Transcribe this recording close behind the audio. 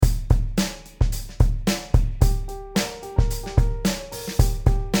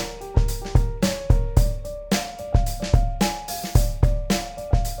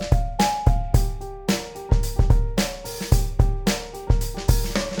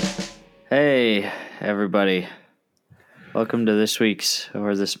Hey, everybody. Welcome to this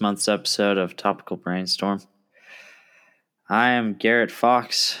month's episode of Topical Brainstorm. I am Garrett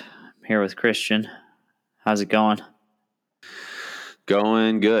Fox. I'm here with Christian. How's it going?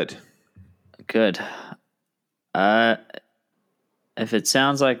 Going good. Good. If it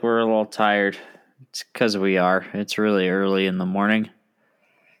sounds like we're a little tired, it's because we are. It's really early in the morning.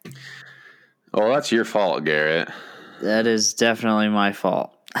 Well, that's your fault, Garrett. That is definitely my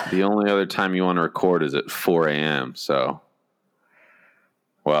fault. The only other time you want to record is at 4 a.m. So,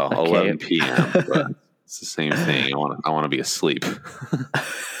 well, Okay. 11 p.m. But it's the same thing. I want to be asleep.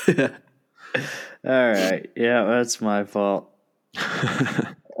 All right. Yeah, that's my fault.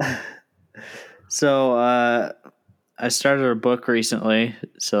 So, I started a book recently,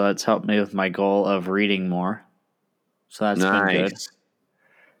 so that's helped me with my goal of reading more. So that's been good.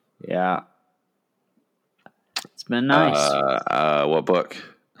 Yeah. It's been nice. What book?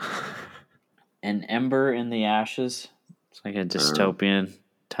 An Ember in the Ashes. It's like a dystopian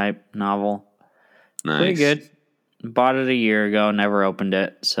type novel. Nice. Pretty good. Bought it a year ago, never opened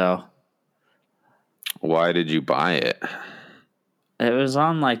it, so. Why did you buy it? It was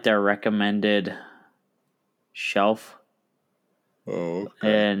on like their recommended shelf. Oh,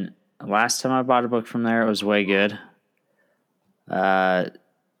 And last time I bought a book from there, it was way good. And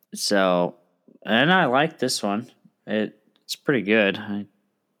I like this one. It's pretty good. I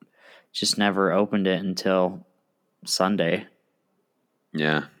just never opened it until Sunday.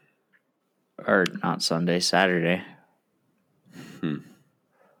 Yeah. Or not Sunday, Saturday.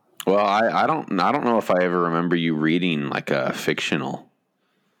 Well, I don't know if I ever remember you reading like a fiction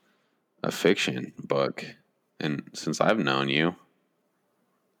book. And since I've known you,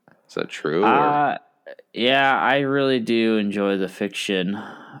 is that true? Yeah, I really do enjoy the fiction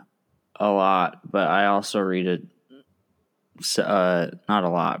a lot, but I also read it. Not a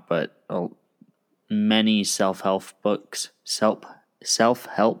lot, but many self-help books.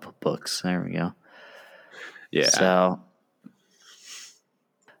 Self-help books. There we go. Yeah. So,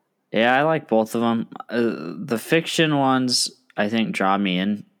 yeah, I like both of them. The fiction ones, I think, draw me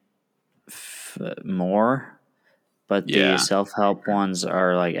in more, but the self-help ones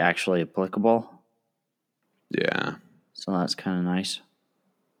are like actually applicable. Yeah. So that's kind of nice.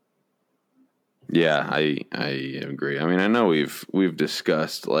 Yeah, I agree. I mean, I know we've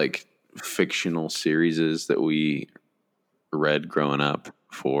discussed like fictional series that we read growing up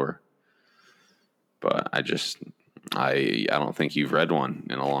before, but I don't think you've read one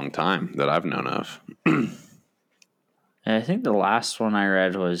in a long time that I've known of. I think the last one I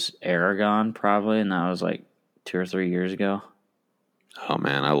read was Aragon, probably, and that was like 2 or 3 years ago. Oh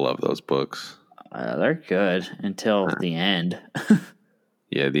man, I love those books. They're good until the end.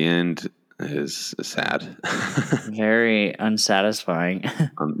 Yeah, the end is sad. Very unsatisfying.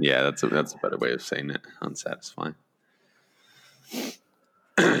 Yeah, that's a better way of saying it. Unsatisfying.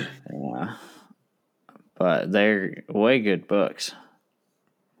 Yeah. But they're way good books.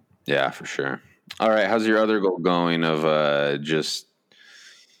 Yeah, for sure. All right, how's your other goal going of just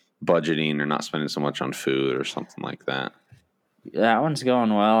budgeting or not spending so much on food or something like that? That one's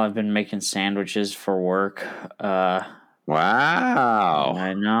going well. I've been making sandwiches for work. Wow.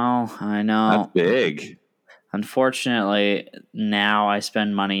 I know. That's big. Unfortunately, now I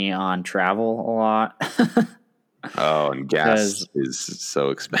spend money on travel a lot. Oh, and gas is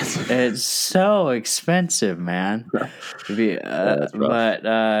so expensive. It's so expensive, man.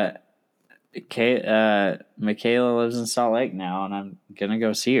 Michaela lives in Salt Lake now, and I'm gonna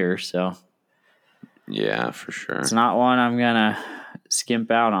go see her. So yeah, for sure. It's not one I'm gonna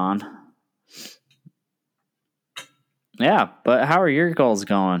skimp out on. Yeah, but how are your goals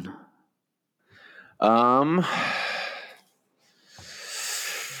going? I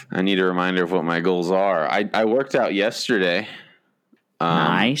need a reminder of what my goals are. I worked out yesterday.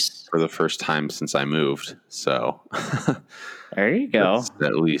 Nice. For the first time since I moved. So there you go. That's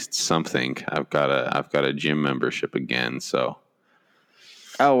at least something. I've got a gym membership again. So.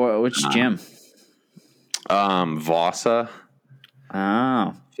 Oh, which gym? Vasa.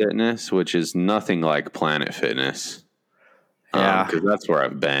 Oh. Fitness, which is nothing like Planet Fitness. Yeah. Because that's where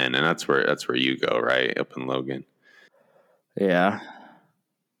I've been, and that's where you go, right? Up in Logan. Yeah.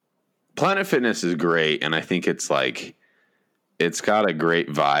 Planet Fitness is great, and I think it's got a great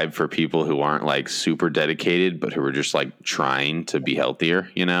vibe for people who aren't like super dedicated, but who are just like trying to be healthier,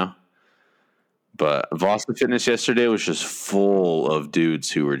 you know? But Vasa Fitness yesterday was just full of dudes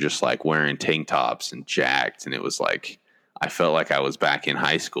who were just like wearing tank tops and jacked, and it was like, I felt like I was back in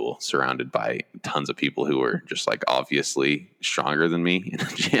high school surrounded by tons of people who were just like obviously stronger than me in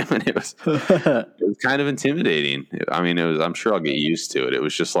the gym. And it was kind of intimidating. I mean, I'm sure I'll get used to it. It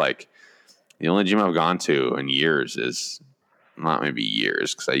was just like, The only gym I've gone to in years is not maybe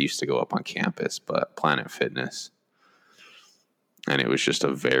years because I used to go up on campus, but Planet Fitness. And it was just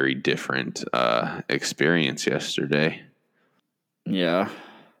a very different experience yesterday. Yeah.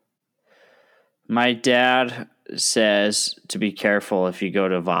 My dad says to be careful if you go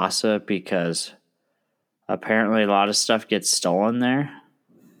to Vasa because apparently a lot of stuff gets stolen there.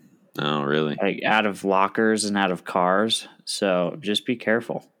 Oh, really? Like out of lockers and out of cars. So just be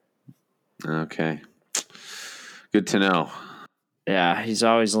careful. Okay. Good to know. Yeah, he's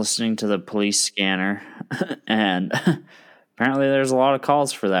always listening to the police scanner. And apparently there's a lot of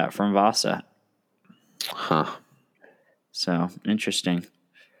calls for that from Vasa. Huh. So, interesting.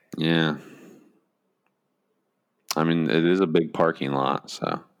 Yeah. I mean, it is a big parking lot,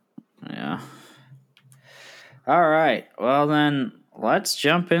 so. Yeah. All right. Well, then let's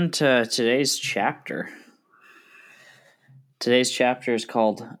jump into today's chapter. Today's chapter is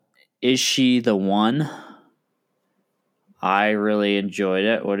called Is She the One? I really enjoyed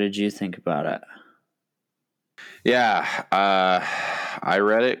it. What did you think about it? Yeah. I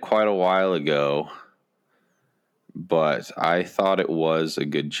read it quite a while ago, but I thought it was a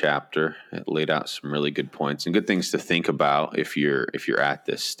good chapter. It laid out some really good points and good things to think about if you're at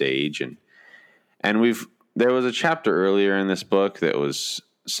this stage. And there was a chapter earlier in this book that was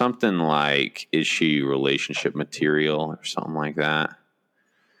something like, is she relationship material or something like that?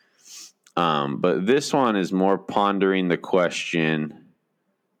 But this one is more pondering the question.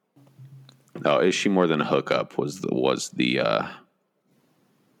 Oh, is she more than a hookup? Was the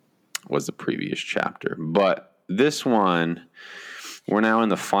previous chapter? But this one, we're now in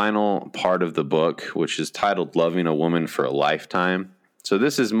the final part of the book, which is titled "Loving a Woman for a Lifetime." So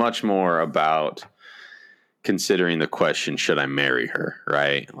this is much more about considering the question, should I marry her,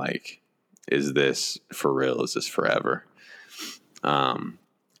 right? Like, is this for real? Is this forever?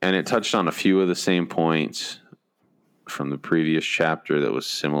 And it touched on a few of the same points from the previous chapter that was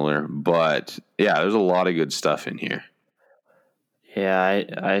similar. But, yeah, there's a lot of good stuff in here. Yeah,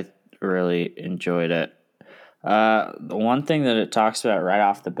 I really enjoyed it. The one thing that it talks about right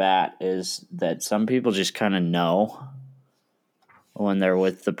off the bat is that some people just kind of know when they're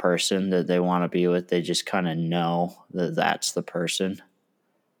with the person that they want to be with. They just kind of know that that's the person.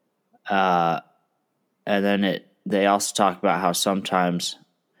 And then they also talk about how sometimes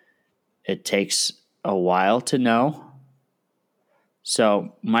it takes a while to know.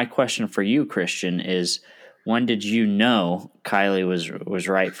 So my question for you, Christian, is when did you know Kylie was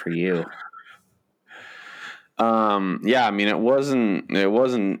right for you? Yeah, I mean, it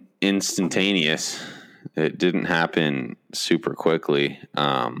wasn't instantaneous. It didn't happen super quickly.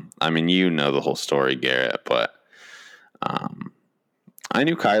 I mean, you know the whole story, Garrett, but I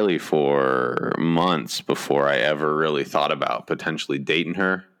knew Kylie for months before I ever really thought about potentially dating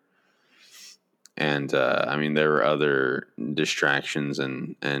her. And, I mean, there were other distractions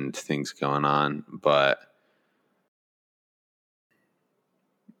and things going on, but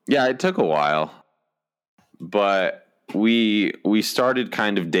yeah, it took a while, but we started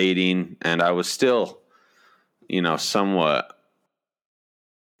kind of dating and I was still, somewhat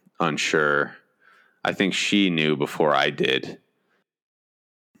unsure. I think she knew before I did,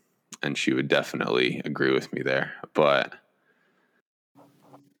 and she would definitely agree with me there. But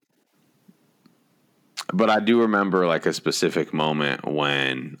I do remember like a specific moment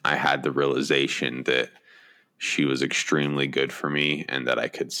when I had the realization that she was extremely good for me and that I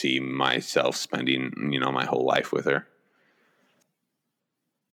could see myself spending, my whole life with her.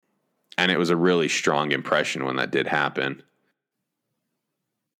 And it was a really strong impression when that did happen.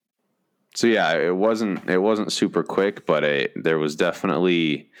 So yeah, it wasn't super quick, but there was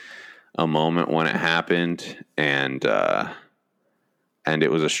definitely a moment when it happened, and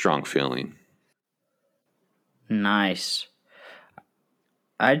it was a strong feeling. Nice.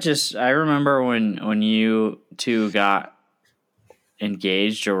 I remember when you two got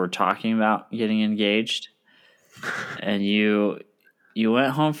engaged or were talking about getting engaged, and you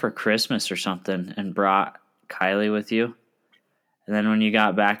went home for Christmas or something and brought Kylie with you. And then when you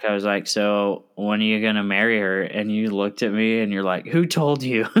got back, I was like, so when are you going to marry her? And you looked at me and you're like, who told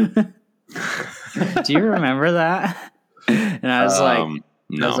you? Do you remember that? And I was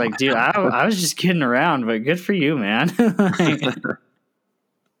no. I was like, dude, I was just kidding around, but good for you, man.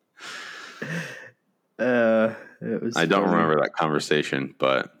 It was I don't remember that conversation,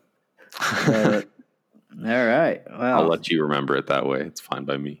 but all right. Well, I'll let you remember it that way. It's fine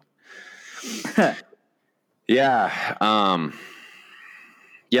by me. Yeah.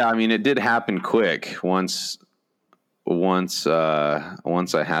 Yeah, I mean, it did happen quick once I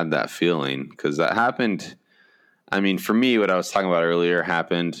had that feeling, because that happened. I mean, for me, what I was talking about earlier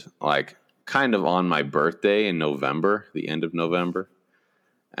happened like kind of on my birthday in November, the end of November.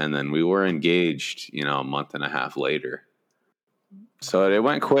 And then we were engaged, a month and a half later. So it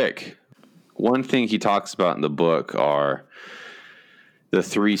went quick. One thing he talks about in the book are the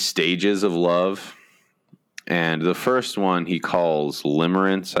 3 stages of love. And the first one he calls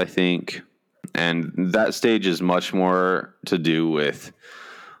limerence, I think. And that stage is much more to do with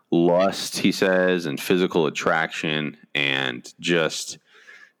lust, he says, and physical attraction and just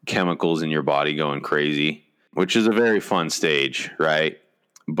chemicals in your body going crazy, which is a very fun stage, right?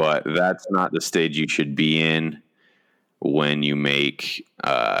 But that's not the stage you should be in when you make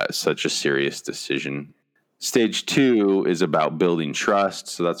such a serious decision. Stage 2 is about building trust.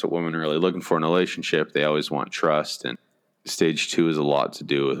 So that's what women are really looking for in a relationship. They always want trust. And stage 2 is a lot to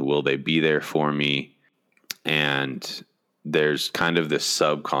do with, will they be there for me? And there's kind of this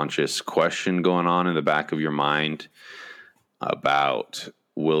subconscious question going on in the back of your mind about,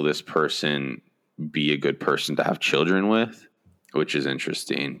 will this person be a good person to have children with? Which is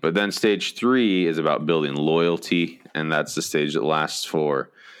interesting. But then stage 3 is about building loyalty. And that's the stage that lasts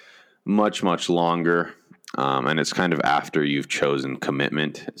for much, much longer. And it's kind of after you've chosen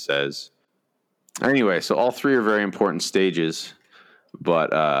commitment, it says. Anyway, so all 3 are very important stages.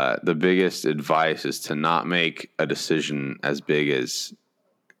 But the biggest advice is to not make a decision as big as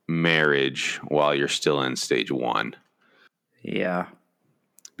marriage while you're still in stage 1. Yeah.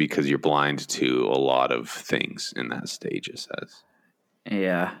 Because you're blind to a lot of things in that stage, it says.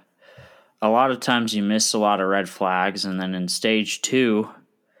 Yeah. A lot of times you miss a lot of red flags, and then in stage 2,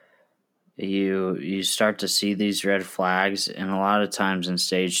 you start to see these red flags, and a lot of times in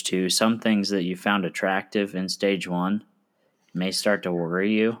stage 2, some things that you found attractive in stage 1 may start to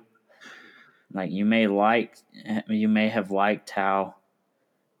worry you. Like you may have liked how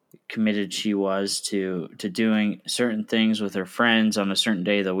committed she was to doing certain things with her friends on a certain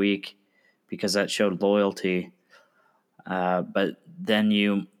day of the week because that showed loyalty. But then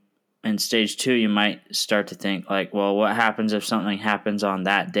in stage 2, you might start to think like, well, what happens if something happens on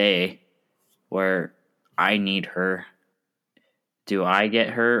that day where I need her? Do I get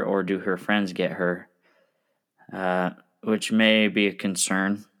her or do her friends get her? Which may be a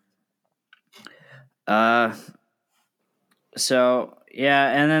concern. So, yeah,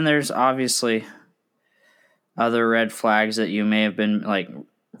 and then there's obviously other red flags that you may have been, like,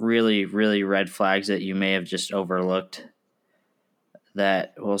 really, really red flags that you may have just overlooked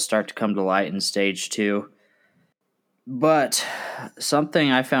that will start to come to light in stage 2. But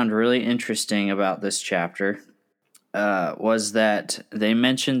something I found really interesting about this chapter was that they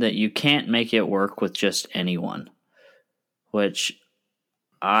mentioned that you can't make it work with just anyone, which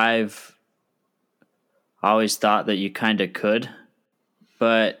I've always thought that you kind of could,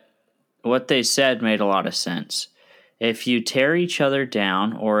 but what they said made a lot of sense. If you tear each other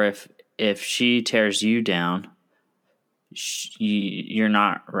down, or if she tears you down, you're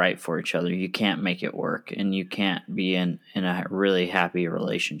not right for each other. You can't make it work, and you can't be in a really happy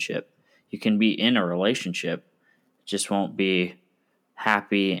relationship. You can be in a relationship, it just won't be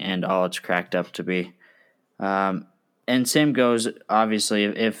happy and all it's cracked up to be. And same goes, obviously,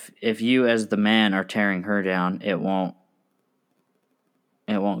 if you as the man are tearing her down, it won't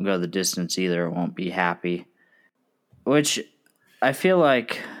go the distance either. It won't be happy. Which I feel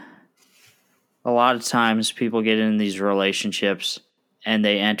like a lot of times people get in these relationships and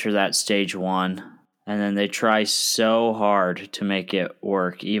they enter that stage 1 and then they try so hard to make it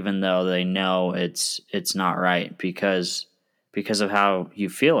work even though they know it's not right because of how you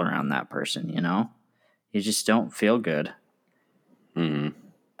feel around that person, You just don't feel good. Mm-hmm.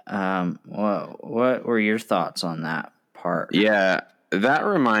 What were your thoughts on that part? Yeah, that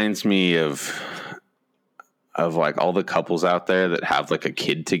reminds me of like all the couples out there that have like a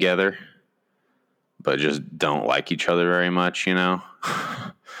kid together, but just don't like each other very much,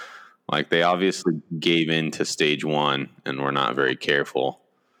 Like they obviously gave in to stage 1 and were not very careful.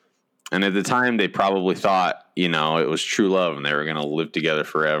 And at the time, they probably thought, it was true love and they were going to live together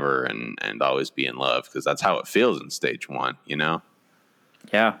forever and always be in love because that's how it feels in stage 1,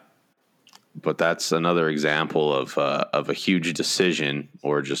 Yeah. But that's another example of a huge decision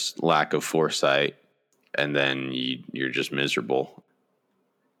or just lack of foresight, and then you're just miserable.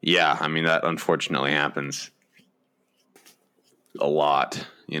 Yeah, I mean, that unfortunately happens a lot,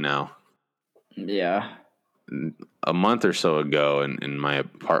 Yeah. A month or so ago in my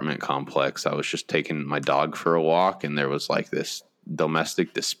apartment complex, I was just taking my dog for a walk, and there was like this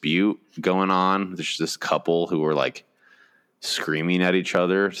domestic dispute going on. There's this couple who were like screaming at each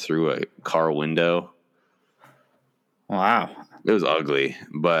other through a car window. Wow. It was ugly.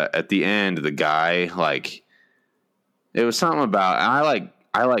 But at the end, the guy, like, it was something about,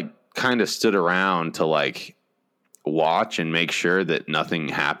 I like kind of stood around to like watch and make sure that nothing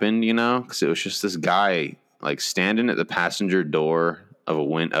happened, you know, because it was just this guy like standing at the passenger door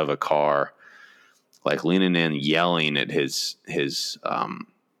of a car, like leaning in, yelling at his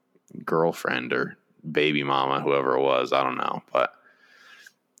girlfriend or baby mama, whoever it was, I don't know, but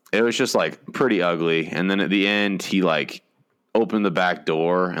it was just like pretty ugly. And then at the end, he like opened the back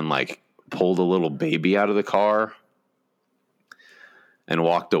door and like pulled a little baby out of the car and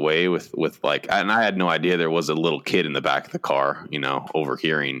walked away with like, and I had no idea there was a little kid in the back of the car, you know,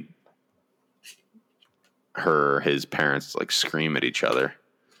 overhearing his parents like scream at each other.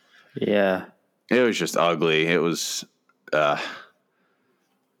 Yeah. It was just ugly. It was,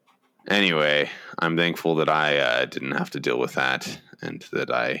 anyway, I'm thankful that I didn't have to deal with that and that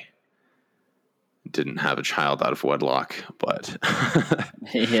I didn't have a child out of wedlock, but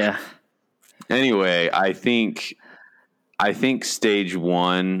yeah. Anyway, I think stage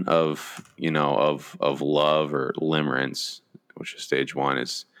one of, you know, of love or limerence, which is stage one,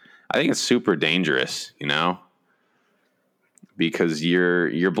 is, I think it's super dangerous, you know, because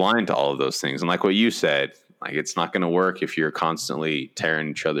you're blind to all of those things. And like what you said, like it's not going to work if you're constantly tearing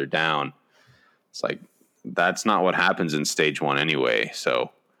each other down. It's like, that's not what happens in stage one anyway.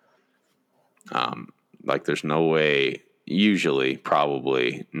 So, like there's no way, usually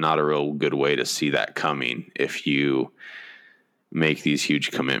probably not a real good way to see that coming if you make these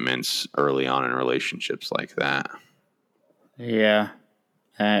huge commitments early on in relationships like that. Yeah.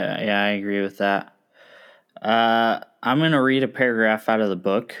 I agree with that. I'm going to read a paragraph out of the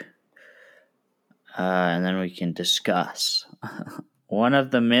book, and then we can discuss. One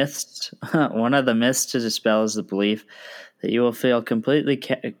of the myths to dispel is the belief that you will feel completely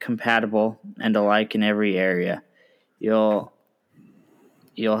compatible and alike in every area. You'll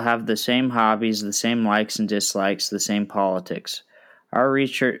have the same hobbies, the same likes and dislikes, the same politics. Our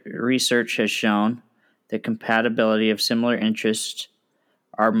research has shown that compatibility of similar interests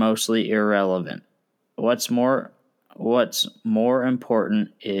are mostly irrelevant. What's more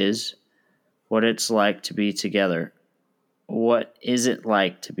important is what it's like to be together. What is it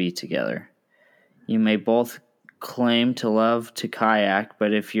like to be together? You may both claim to love to kayak,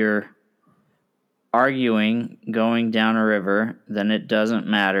 but if you're arguing going down a river, then it doesn't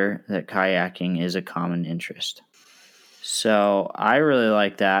matter that kayaking is a common interest. So I really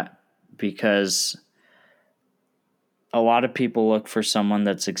like that because a lot of people look for someone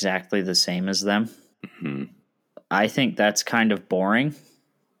that's exactly the same as them. Mm-hmm. I think that's kind of boring.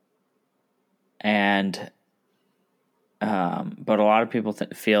 And but a lot of people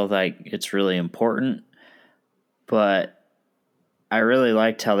feel like it's really important. But I really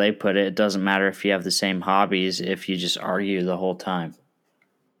liked how they put it. It doesn't matter if you have the same hobbies if you just argue the whole time.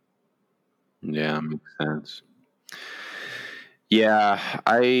 Yeah, makes sense. Yeah,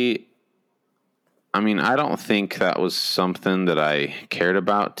 I mean, I don't think that was something that I cared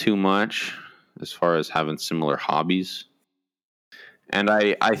about too much as far as having similar hobbies. And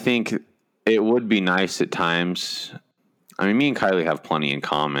I think it would be nice at times. I mean, me and Kylie have plenty in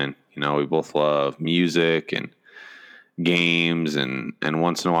common. You know, we both love music and games, and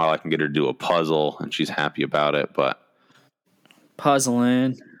once in a while I can get her to do a puzzle and she's happy about it. But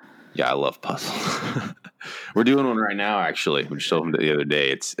puzzling. Yeah, I love puzzles. We're doing one right now, actually. We just opened it the other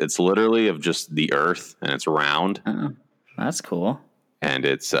day. It's literally of just the earth, and it's round. Oh, that's cool. And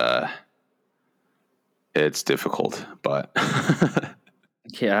it's difficult, but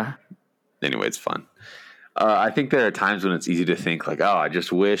yeah. Anyway, it's fun. I think there are times when it's easy to think like, oh, I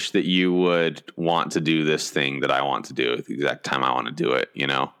just wish that you would want to do this thing that I want to do at the exact time I want to do it, you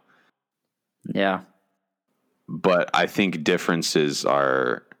know? Yeah. But I think differences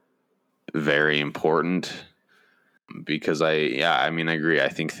are very important because I agree. I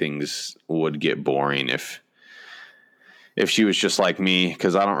think things would get boring if she was just like me,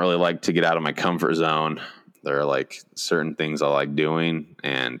 because I don't really like to get out of my comfort zone. There are like certain things I like doing,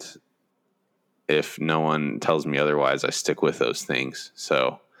 and if no one tells me otherwise, I stick with those things.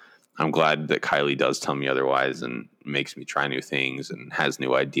 So I'm glad that Kylie does tell me otherwise and makes me try new things and has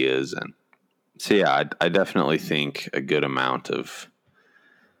new ideas. And so, yeah, I definitely think a good amount of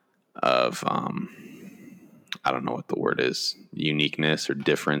I don't know what the word is, uniqueness or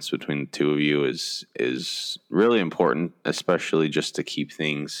difference between the two of you is really important, especially just to keep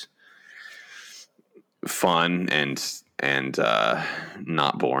things fun and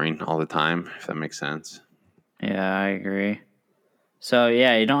not boring all the time, if that makes sense. Yeah, I agree. So,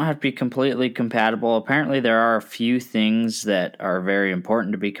 yeah, you don't have to be completely compatible. Apparently, there are a few things that are very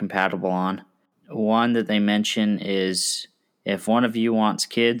important to be compatible on. One that they mention is if one of you wants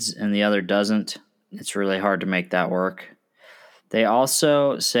kids and the other doesn't, it's really hard to make that work. They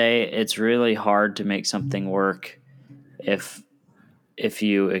also say it's really hard to make something work if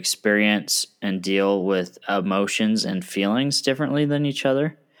you experience and deal with emotions and feelings differently than each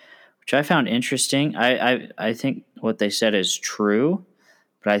other, which I found interesting. I think what they said is true,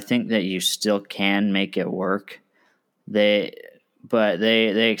 but I think that you still can make it work. They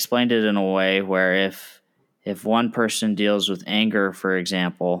explained it in a way where if one person deals with anger, for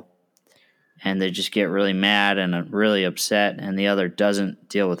example, and they just get really mad and really upset, and the other doesn't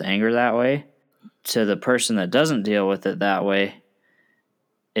deal with anger that way, to the person that doesn't deal with it that way,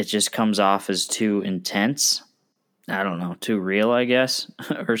 it just comes off as too intense. I don't know, too real, I guess,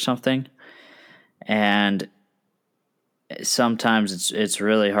 or something. And sometimes it's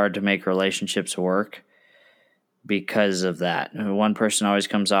really hard to make relationships work because of that. One person always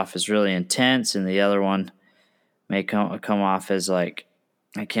comes off as really intense, and the other one may come off as like,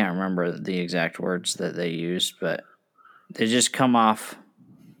 I can't remember the exact words that they used, but they just come off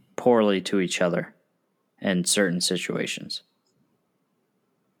poorly to each other in certain situations.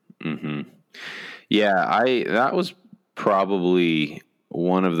 Mm-hmm. Yeah, that was probably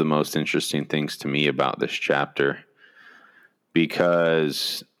one of the most interesting things to me about this chapter,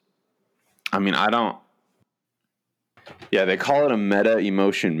 because, I mean, they call it a meta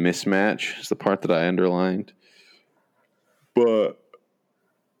emotion mismatch, is the part that I underlined. But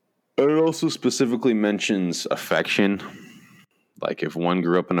it also specifically mentions affection. Like if one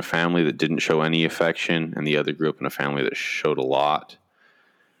grew up in a family that didn't show any affection and the other grew up in a family that showed a lot,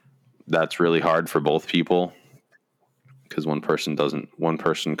 that's really hard for both people, because one person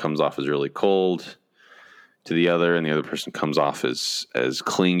comes off as really cold to the other, and the other person comes off as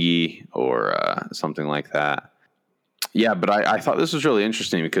clingy or something like that. Yeah, but I thought this was really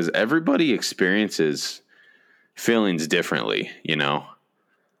interesting because everybody experiences feelings differently, you know?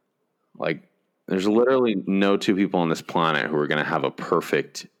 Like, there's literally no two people on this planet who are going to have a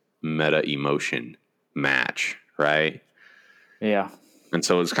perfect meta emotion match, right? Yeah. And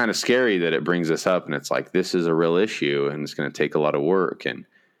so it's kind of scary that it brings this up, and it's like, this is a real issue, and it's going to take a lot of work.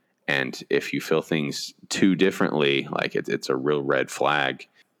 And if you feel things too differently, like it's a real red flag.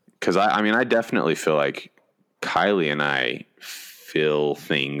 Because I definitely feel like Kylie and I feel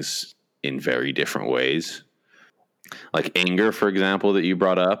things in very different ways. Like anger, for example, that you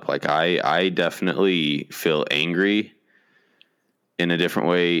brought up. Like I definitely feel angry in a different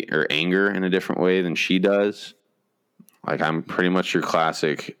way, or anger in a different way than she does. Like I'm pretty much your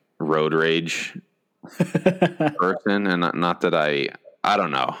classic road rage person, and not that I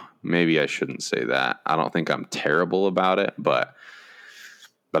don't know. Maybe I shouldn't say that. I don't think I'm terrible about it, but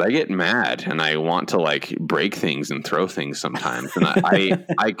I get mad and I want to like break things and throw things sometimes, and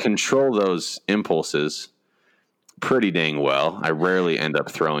I control those impulses pretty dang well. I rarely end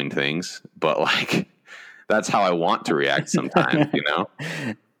up throwing things, but like that's how I want to react sometimes, you know?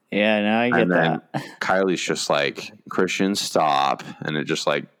 Yeah, no, I get that. Kylie's just like, Christian, stop. And it just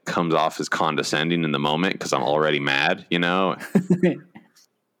like comes off as condescending in the moment because I'm already mad, you know?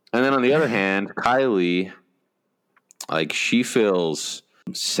 And then on the other hand, Kylie, like she feels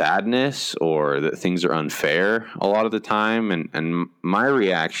sadness or that things are unfair a lot of the time. And my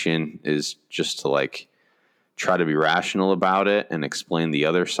reaction is just to like try to be rational about it and explain the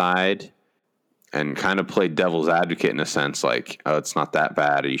other side and kind of play devil's advocate in a sense, like, oh, it's not that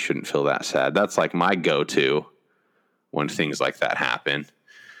bad, or you shouldn't feel that sad. That's like my go-to when things like that happen,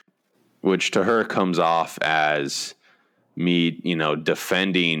 which to her comes off as me, you know,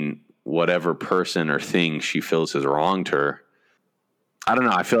 defending whatever person or thing she feels has wronged her. I don't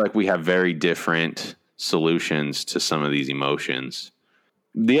know. I feel like we have very different solutions to some of these emotions.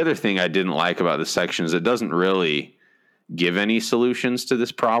 The other thing I didn't like about this section is it doesn't really give any solutions to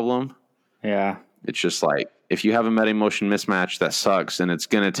this problem. Yeah. It's just like, if you have a meta emotion mismatch, that sucks, and it's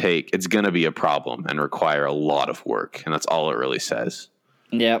going to be a problem and require a lot of work. And that's all it really says.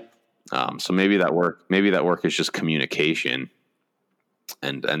 Yep. So maybe that work is just communication.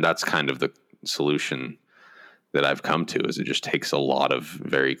 And that's kind of the solution that I've come to, is it just takes a lot of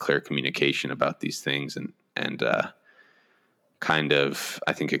very clear communication about these things and kind of,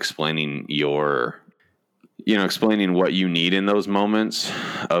 I think, explaining explaining what you need in those moments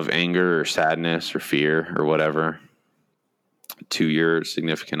of anger or sadness or fear or whatever to your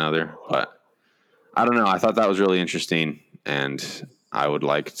significant other. But I don't know. I thought that was really interesting, and I would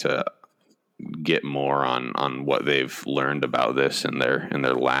like to get more on what they've learned about this in their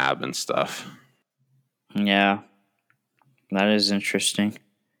lab and stuff. Yeah, that is interesting.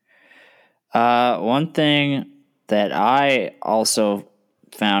 One thing that I also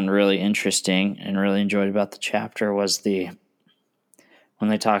found really interesting and really enjoyed about the chapter was when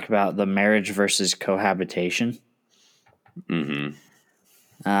they talk about the marriage versus cohabitation. Mm-hmm.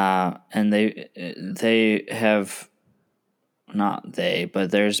 And they have, not they,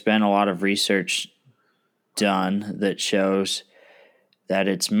 but there's been a lot of research done that shows that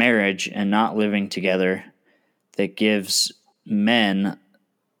it's marriage and not living together that gives men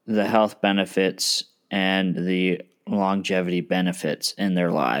the health benefits and the longevity benefits in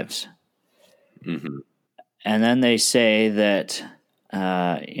their lives. Mm-hmm. And then they say that,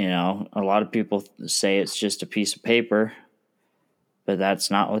 a lot of people say it's just a piece of paper, but that's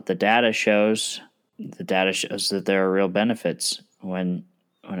not what the data shows. The data shows that there are real benefits when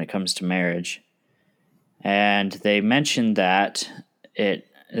it comes to marriage. And they mentioned that it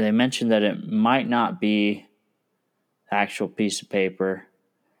might not be actual piece of paper,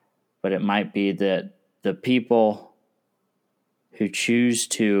 but it might be that the people who choose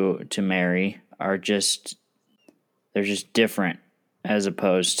to marry are just different as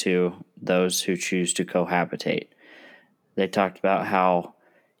opposed to those who choose to cohabitate. They talked about how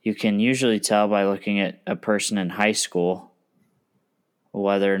you can usually tell by looking at a person in high school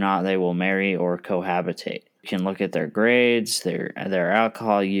whether or not they will marry or cohabitate. You can look at their grades, their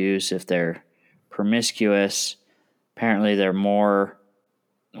alcohol use, if they're promiscuous. Apparently, they're more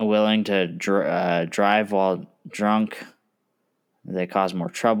willing to drive while drunk. They cause more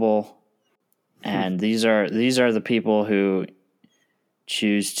trouble. And these are the people who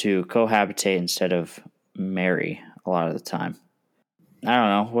choose to cohabitate instead of marry a lot of the time. I don't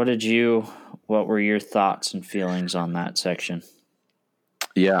know. What were your thoughts and feelings on that section?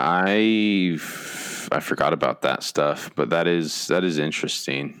 Yeah, I forgot about that stuff, but that is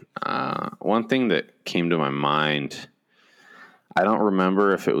interesting. One thing that came to my mind, I don't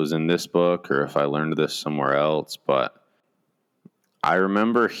remember if it was in this book or if I learned this somewhere else, but I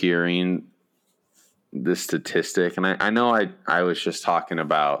remember hearing this statistic, and I know I was just talking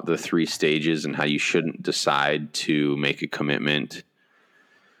about the 3 stages and how you shouldn't decide to make a commitment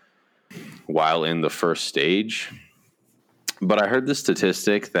while in the first stage. But I heard the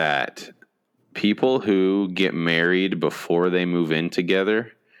statistic that people who get married before they move in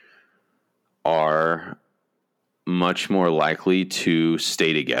together are much more likely to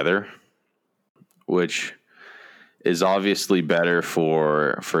stay together, which is obviously better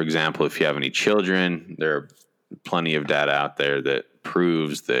for example, if you have any children. There are plenty of data out there that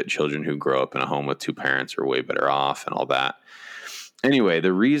proves that children who grow up in a home with 2 parents are way better off and all that. Anyway,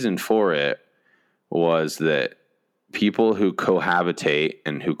 the reason for it was that people who cohabitate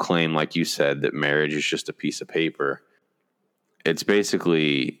and who claim, like you said, that marriage is just a piece of paper, it's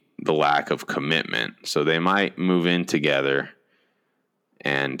basically the lack of commitment. So they might move in together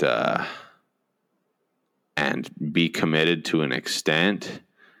and be committed to an extent,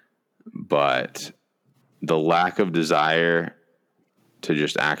 but the lack of desire to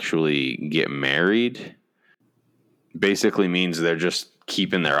just actually get married basically means they're just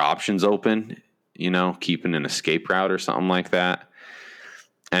keeping their options open, keeping an escape route or something like that.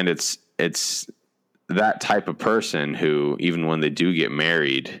 And it's that type of person who, even when they do get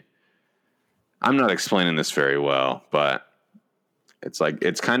married, I'm not explaining this very well, but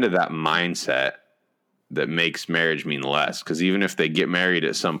it's kind of that mindset that makes marriage mean less. Because even if they get married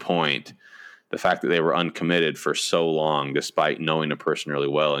at some point, the fact that they were uncommitted for so long, despite knowing a person really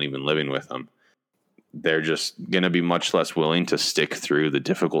well and even living with them, they're just going to be much less willing to stick through the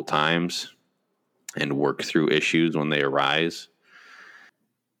difficult times and work through issues when they arise.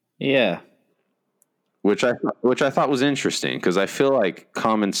 Yeah. Which I thought was interesting, because I feel like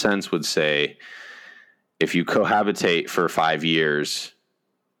common sense would say if you cohabitate for 5 years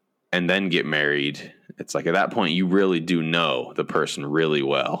and then get married, it's like at that point you really do know the person really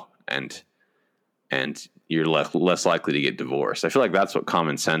well, and you're less likely to get divorced. I feel like that's what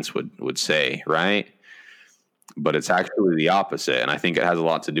common sense would say, right? But it's actually the opposite, and I think it has a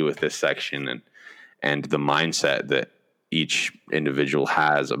lot to do with this section and the mindset that each individual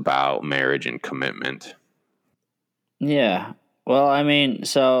has about marriage and commitment. Yeah. Well, I mean,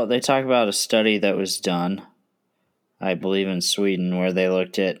 so they talk about a study that was done, I believe in Sweden, where they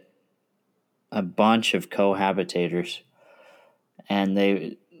looked at a bunch of cohabitators, and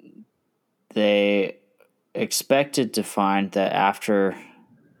they expected to find that after a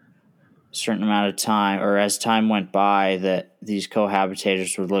certain amount of time, or as time went by, that these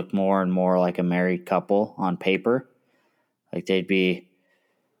cohabitators would look more and more like a married couple on paper. Like they'd be,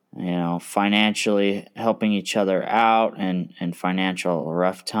 financially helping each other out and financial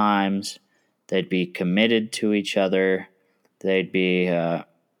rough times. They'd be committed to each other. They'd be,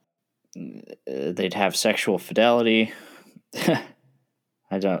 they'd have sexual fidelity.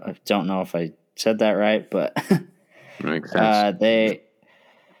 I don't know if I said that right, but makes sense.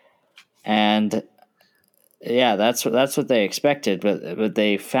 Yeah, that's what they expected, but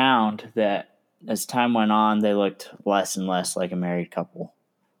they found that as time went on, they looked less and less like a married couple.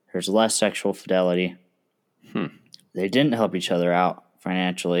 There's less sexual fidelity. They didn't help each other out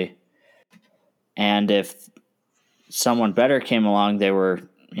financially, and if someone better came along, they were,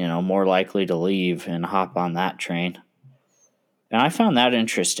 more likely to leave and hop on that train. And I found that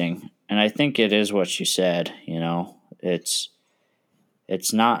interesting, and I think it is what you said.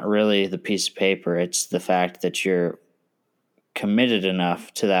 It's not really the piece of paper; it's the fact that you're committed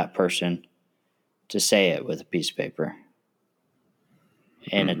enough to that person to say it with a piece of paper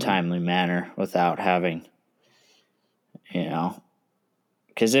in a timely manner without having,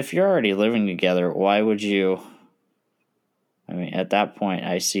 because if you're already living together, why would you? I mean, at that point,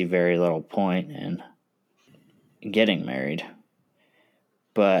 I see very little point in getting married.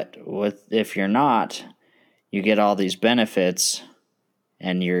 But if you're not, you get all these benefits,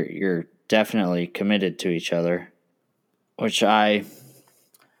 and you're definitely committed to each other, which I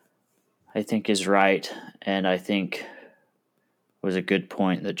think is right, and I think was a good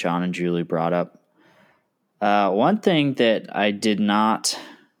point that John and Julie brought up. One thing that I did not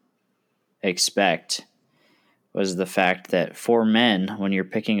expect was the fact that for men, when you're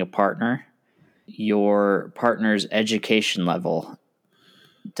picking a partner, your partner's education level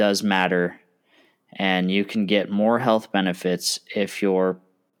does matter, and you can get more health benefits if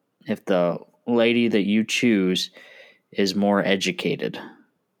the lady that you choose is more educated.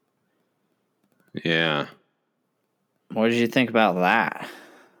 Yeah. What did you think about that?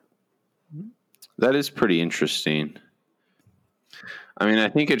 That is pretty interesting. I mean, I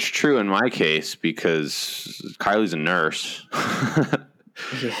think it's true in my case because Kylie's a nurse.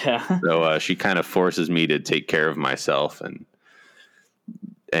 Yeah. So she kind of forces me to take care of myself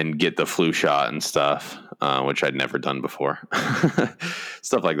and get the flu shot and stuff, which I'd never done before.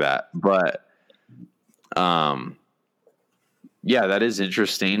 Stuff like that. But yeah, that is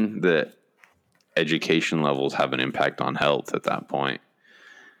interesting that education levels have an impact on health at that point.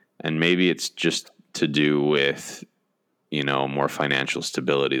 And maybe it's just to do with, more financial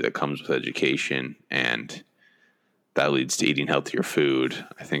stability that comes with education, and that leads to eating healthier food.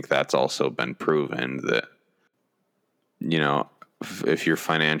 I think that's also been proven that, if you're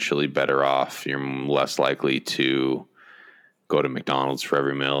financially better off, you're less likely to go to McDonald's for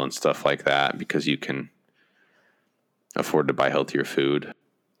every meal and stuff like that because you can afford to buy healthier food.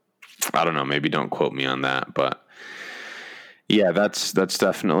 I don't know. Maybe don't quote me on that, but yeah, that's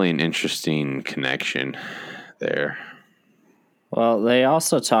definitely an interesting connection there. Well, they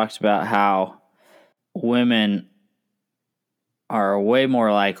also talked about how women are way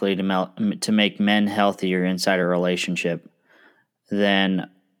more likely to make men healthier inside a relationship than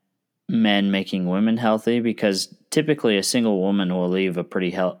men making women healthy, because typically a single woman will lead a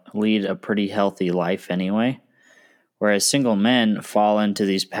pretty healthy life anyway, whereas single men fall into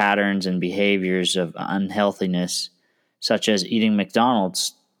these patterns and behaviors of unhealthiness, such as eating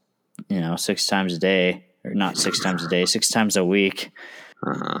McDonald's, 6 times a day, or not 6 times a day, 6 times a week,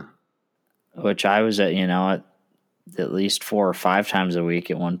 which I was at least 4 or 5 times a week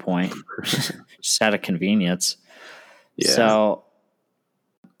at one point, just out of convenience. Yeah. So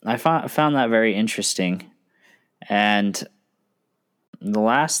I found that very interesting. And the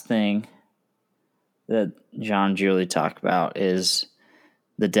last thing that John and Julie talk about is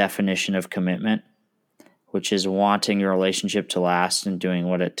the definition of commitment, which is wanting your relationship to last and doing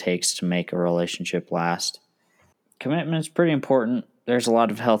what it takes to make a relationship last. Commitment is pretty important. There's a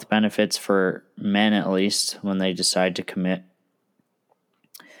lot of health benefits for men, at least, when they decide to commit.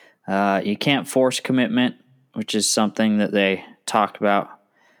 You can't force commitment, which is something that they talk about at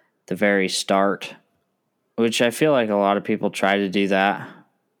the very start, which I feel like a lot of people try to do that.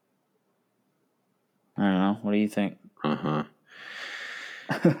 I don't know. What do you think?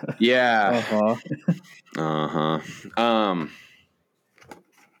 Yeah. No,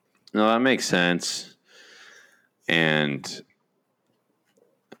 that makes sense. And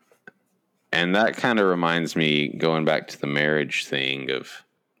that kind of reminds me, going back to the marriage thing,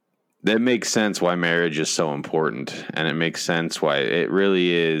 that makes sense why marriage is so important. And it makes sense why it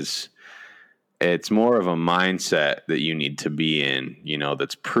really is. It's more of a mindset that you need to be in,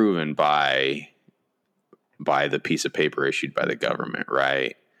 that's proven by the piece of paper issued by the government,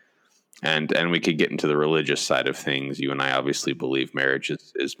 right? And we could get into the religious side of things. You and I obviously believe marriage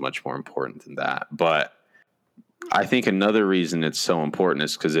is much more important than that. But I think another reason it's so important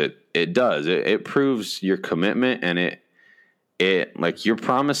is because it proves your commitment, and it like you're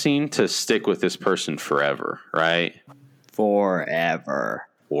promising to stick with this person forever, right? Forever.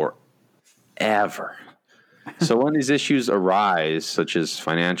 So when these issues arise, such as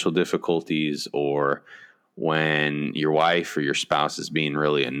financial difficulties or when your wife or your spouse is being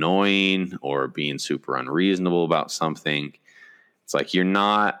really annoying or being super unreasonable about something. It's like you're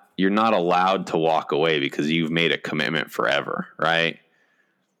not allowed to walk away because you've made a commitment forever, right?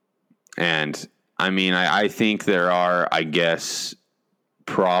 And I mean, I think there are, I guess,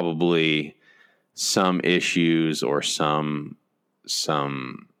 probably some issues or some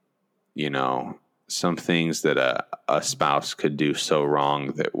you know, some things that a spouse could do so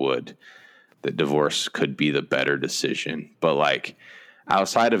wrong that divorce could be the better decision. But like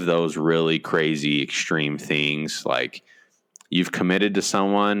outside of those really crazy extreme things, like you've committed to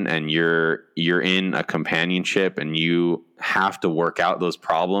someone and you're in a companionship and you have to work out those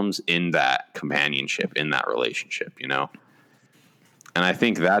problems in that companionship, in that relationship, you know? And I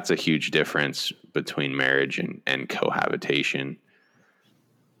think that's a huge difference between marriage and cohabitation,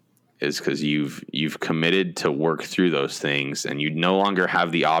 is because you've committed to work through those things, and you no longer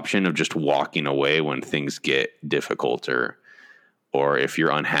have the option of just walking away when things get difficult or if you're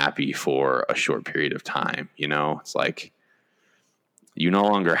unhappy for a short period of time. You know, it's like you no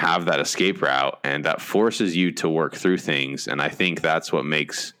longer have that escape route, and that forces you to work through things. And I think that's what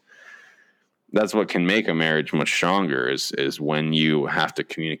can make a marriage much stronger is when you have to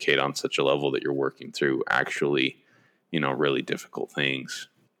communicate on such a level that you're working through actually, you know, really difficult things.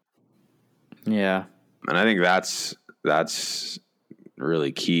 Yeah. And I think that's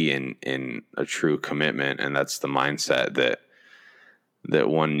really key in a true commitment. And that's the mindset that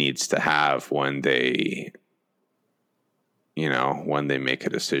one needs to have when they make a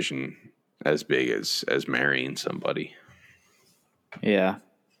decision as big as marrying somebody. Yeah.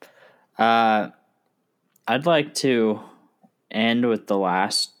 I'd like to end with the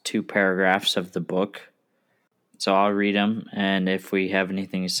last 2 paragraphs of the book. So I'll read them, and if we have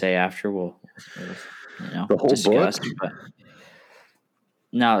anything to say after, we'll the whole discuss. book. But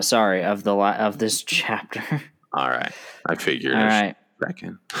no, sorry, of this chapter. All right, I figured. All right,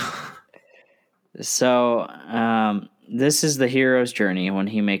 second. So this is the hero's journey when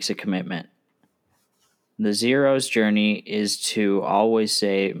he makes a commitment. The zero's journey is to always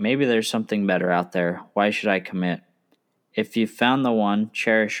say, maybe there's something better out there. Why should I commit? If you've found the one,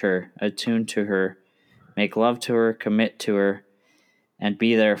 cherish her, attune to her, make love to her, commit to her, and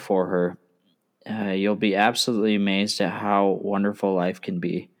be there for her. You'll be absolutely amazed at how wonderful life can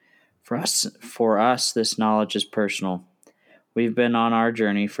be. For us, this knowledge is personal. We've been on our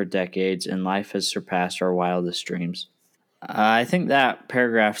journey for decades, and life has surpassed our wildest dreams. I think that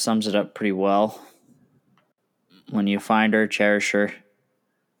paragraph sums it up pretty well. When you find her, cherish her,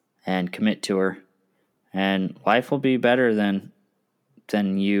 and commit to her, and life will be better than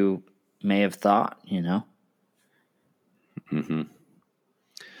you may have thought, you know? Mm-hmm.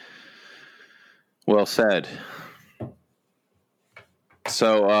 Well said.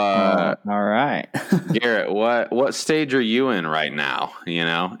 So, all right. Garrett, what stage are you in right now? You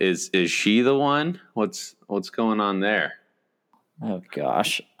know, is she the one? What's going on there? Oh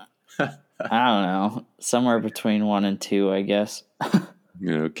gosh. I don't know. Somewhere between 1 and 2, I guess.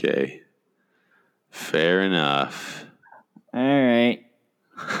 Okay. Fair enough. All right.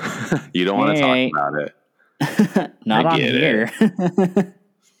 You don't want to talk about it. Not on here.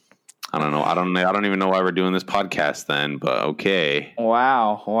 I don't know. I don't even know why we're doing this podcast then, but okay.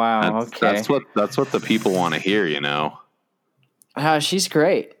 Wow. Okay. That's what the people want to hear, you know. She's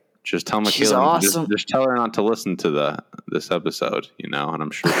great. Just tell Michaela. She's awesome. Just tell her not to listen to this episode, you know, and I'm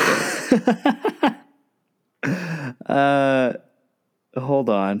sure she will. Hold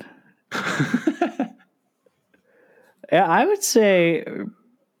on. Yeah, I would say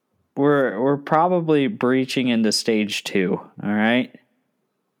we're probably breaching into stage 2. All right.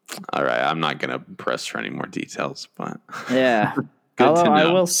 All right. I'm not gonna press for any more details, but yeah. Although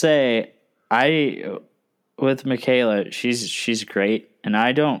I will say, with Michaela, she's great, and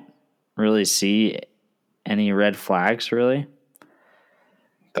I don't really see any red flags, really.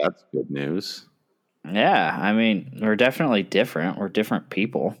 That's good news. Yeah, I mean, we're definitely different. We're different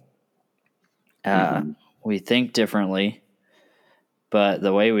people. We think differently, but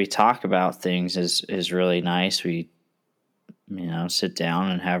the way we talk about things is really nice. We, sit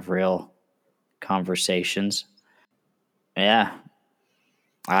down and have real conversations. Yeah,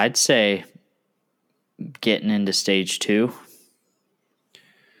 I'd say getting into stage 2.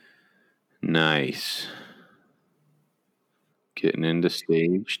 Nice. Getting into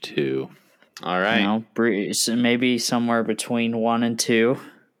stage 2. All right. Maybe somewhere between 1 and 2.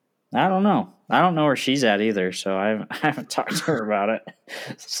 I don't know. I don't know where she's at either, so I haven't talked to her about it.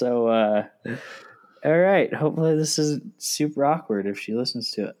 So, all right. Hopefully this isn't super awkward if she listens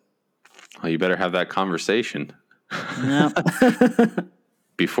to it. Well, you better have that conversation. No.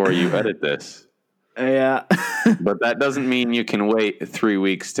 Before you edit this. Yeah. But that doesn't mean you can wait 3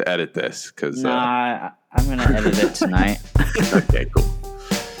 weeks to edit this. Nah, I'm going to edit it tonight. Okay, cool.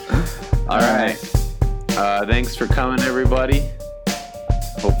 All right. Thanks for coming, everybody.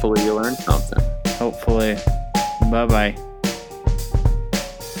 Hopefully you learned something. Hopefully. Bye-bye.